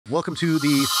Welcome to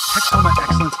the Texoma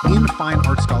Excellence in Fine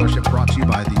Art Scholarship brought to you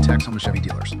by the Texoma Chevy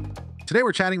dealers. Today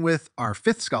we're chatting with our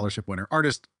 5th scholarship winner,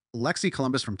 artist Lexee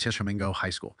Columbus from Tishomingo High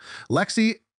School.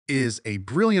 Lexee is a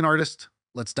brilliant artist.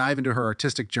 Let's dive into her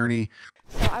artistic journey.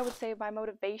 So I would say my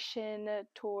motivation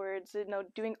towards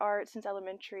doing art since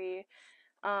elementary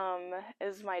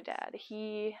is my dad.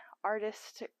 He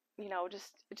artist,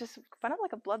 just kind of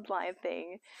like a bloodline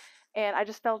thing, and I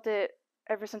just felt it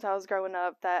ever since I was growing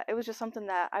up that it was just something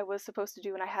that I was supposed to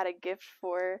do and I had a gift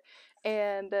for.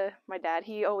 And my dad,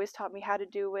 he always taught me how to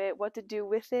do it, what to do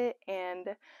with it, and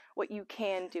what you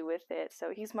can do with it.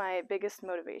 So he's my biggest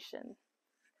motivation.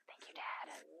 Thank you,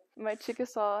 Dad. My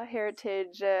Chickasaw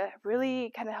heritage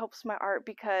really kind of helps my art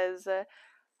because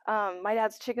my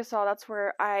dad's Chickasaw, that's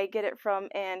where I get it from,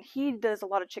 and he does a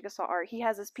lot of Chickasaw art. He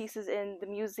has his pieces in the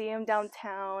museum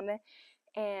downtown,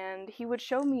 and he would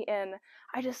show me, and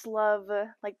I just love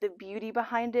like the beauty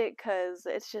behind it, because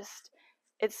it's just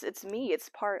it's me, it's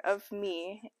part of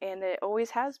me, and it always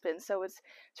has been. So it's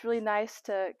really nice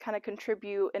to kind of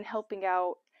contribute and helping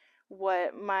out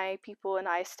what my people and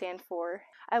I stand for.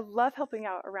 I love helping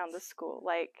out around the school,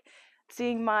 like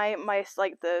seeing my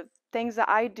like the things that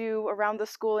I do around the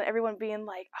school and everyone being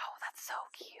like, oh, that's so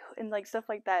cute, and like stuff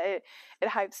like that. It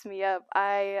hypes me up.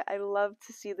 I love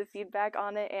to see the feedback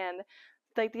on it, and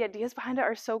like the ideas behind it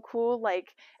are so cool. Like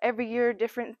every year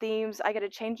different themes, I get to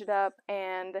change it up,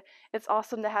 and it's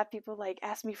awesome to have people like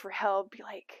ask me for help. Be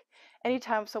like,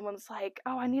 anytime someone's like,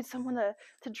 oh, I need someone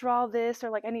to draw this, or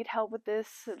like I need help with this,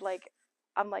 like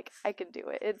I'm like, I can do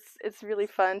it. It's really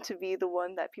fun to be the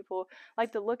one that people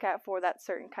like to look at for that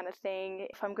certain kind of thing.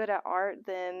 If I'm good at art,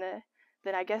 then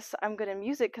I guess I'm good in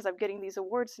music, because I'm getting these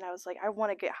awards, and I was like, I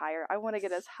want to get higher. I want to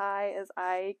get as high as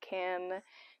I can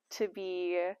to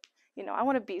be, I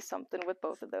want to be something with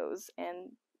both of those.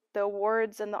 And the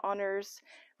awards and the honors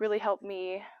really helped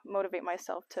me motivate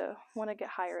myself to want to get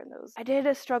higher in those. I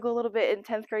did struggle a little bit in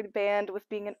 10th grade band with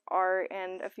being in art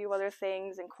and a few other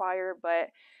things in choir, but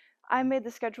I made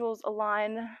the schedules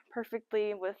align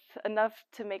perfectly with enough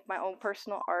to make my own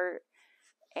personal art,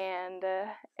 and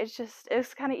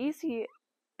it's kind of easy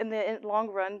in the long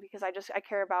run, because I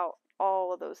care about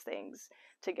all of those things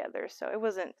together, so it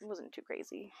wasn't too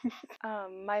crazy.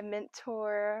 My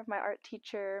mentor, my art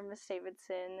teacher, Miss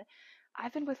Davidson,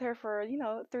 I've been with her for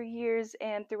 3 years,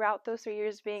 and throughout those 3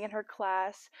 years being in her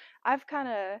class, I've kind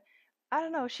of, I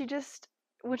don't know, she just,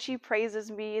 when she praises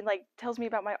me, like tells me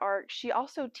about my art, she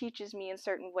also teaches me in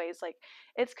certain ways. Like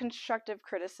it's constructive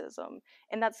criticism,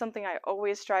 and that's something I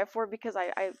always strive for, because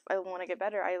I want to get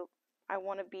better. I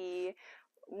want to be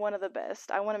one of the best.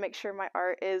 I want to make sure my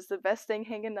art is the best thing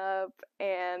hanging up,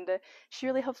 and she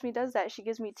really helps me does that. She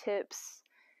gives me tips,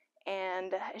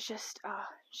 and it's just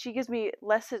she gives me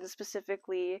lessons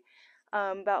specifically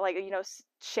about like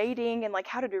shading and like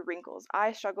how to do wrinkles.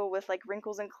 I struggle with like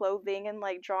wrinkles in clothing and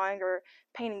like drawing or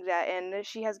painting that, and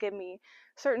she has given me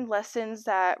certain lessons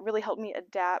that really help me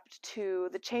adapt to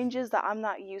the changes that I'm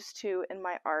not used to in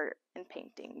my art and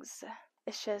paintings.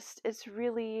 It's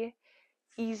really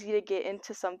easy to get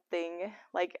into something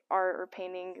like art or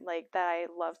painting like that I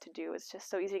love to do. It's just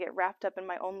so easy to get wrapped up in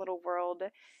my own little world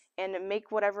and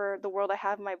make whatever the world I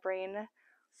have in my brain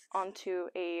onto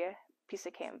a piece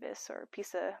of canvas or a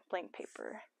piece of blank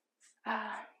paper.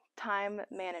 Time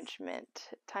management.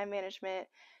 Time management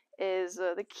is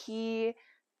the key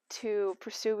to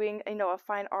pursuing, a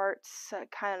fine arts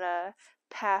kind of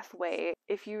pathway.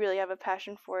 If you really have a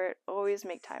passion for it, always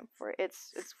make time for it.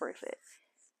 It's worth it.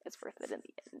 It's worth it in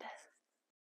the end.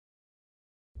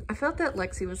 I felt that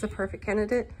Lexee was the perfect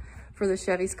candidate for the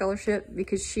Chevy Scholarship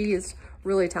because she is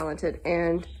really talented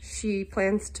and she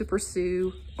plans to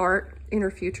pursue art in her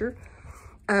future.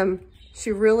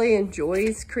 She really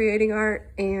enjoys creating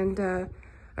art, and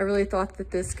I really thought that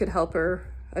this could help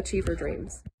her achieve her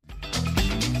dreams.